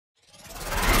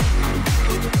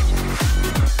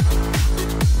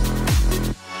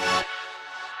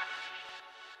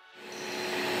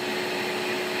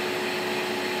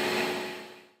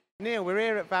Neil, we're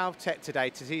here at Valvetek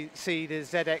today to see the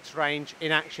ZX range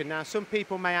in action. Now, some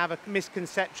people may have a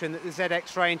misconception that the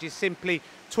ZX range is simply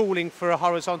tooling for a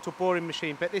horizontal boring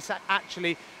machine, but this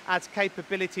actually adds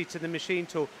capability to the machine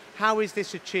tool. How is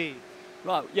this achieved?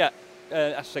 Right, yeah,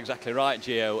 that's exactly right,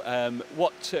 Gio.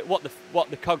 What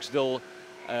the Cogsdill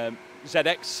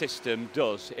ZX system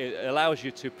does, it allows you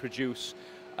to produce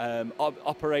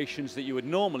operations that you would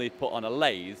normally put on a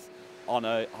lathe on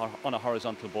a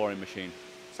horizontal boring machine.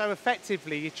 So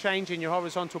effectively, you're changing your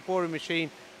horizontal boring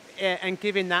machine and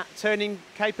giving that turning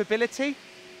capability?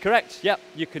 Correct. Yeah.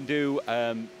 You can do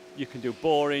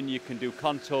boring, you can do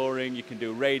contouring, you can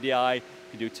do radii, you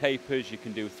can do tapers, you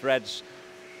can do threads,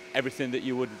 everything that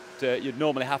you would you'd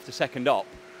normally have to second op.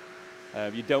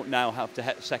 You don't now have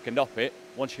to second op it.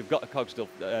 Once you've got a Cogsdill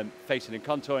facing and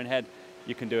contouring head,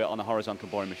 you can do it on a horizontal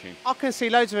boring machine. I can see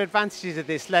loads of advantages of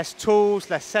this: less tools,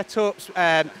 less setups,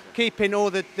 keeping all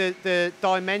the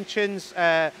dimensions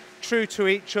true to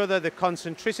each other, the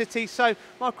concentricity. So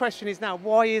my question is now,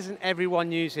 why isn't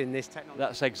everyone using this technology?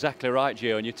 That's exactly right,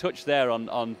 Gio, and you touched there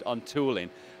on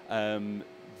tooling.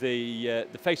 The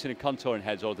facing and contouring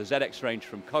heads, or the ZX range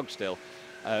from Cogsdill,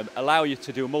 allow you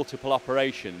to do multiple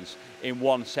operations in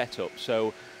one setup.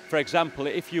 So, for example,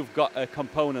 if you've got a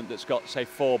component that's got, say,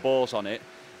 4 bores on it,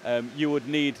 you would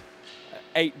need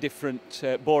 8 different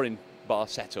boring bar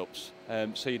setups.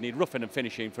 So you need roughing and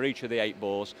finishing for each of the 8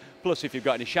 bores, plus if you've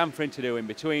got any chamfering to do in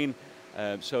between.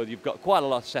 So you've got quite a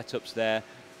lot of setups there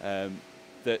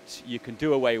that you can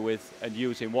do away with and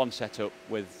use in one setup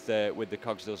with the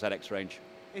Cogsdill ZX range.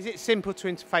 Is it simple to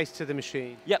interface to the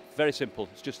machine? Yep, very simple.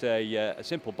 It's just a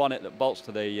simple bonnet that bolts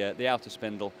to the outer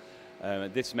spindle.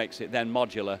 This makes it then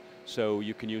modular, so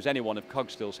you can use any one of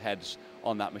Cogsdill's heads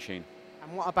on that machine.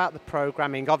 And what about the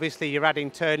programming? Obviously, you're adding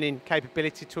turning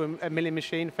capability to a milling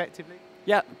machine, effectively?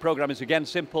 Yeah, the program is again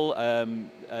simple. At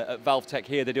Valvetek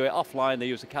here, they do it offline. They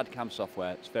use the CAD/CAM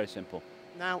software. It's very simple.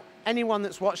 Now, anyone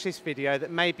that's watched this video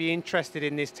that may be interested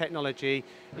in this technology,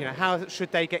 how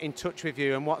should they get in touch with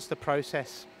you, and what's the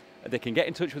process? They can get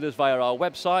in touch with us via our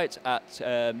website at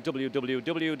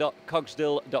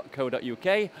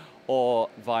www.cogsdill.co.uk or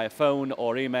via phone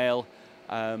or email,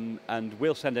 and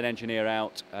we'll send an engineer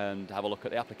out and have a look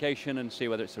at the application and see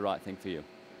whether it's the right thing for you.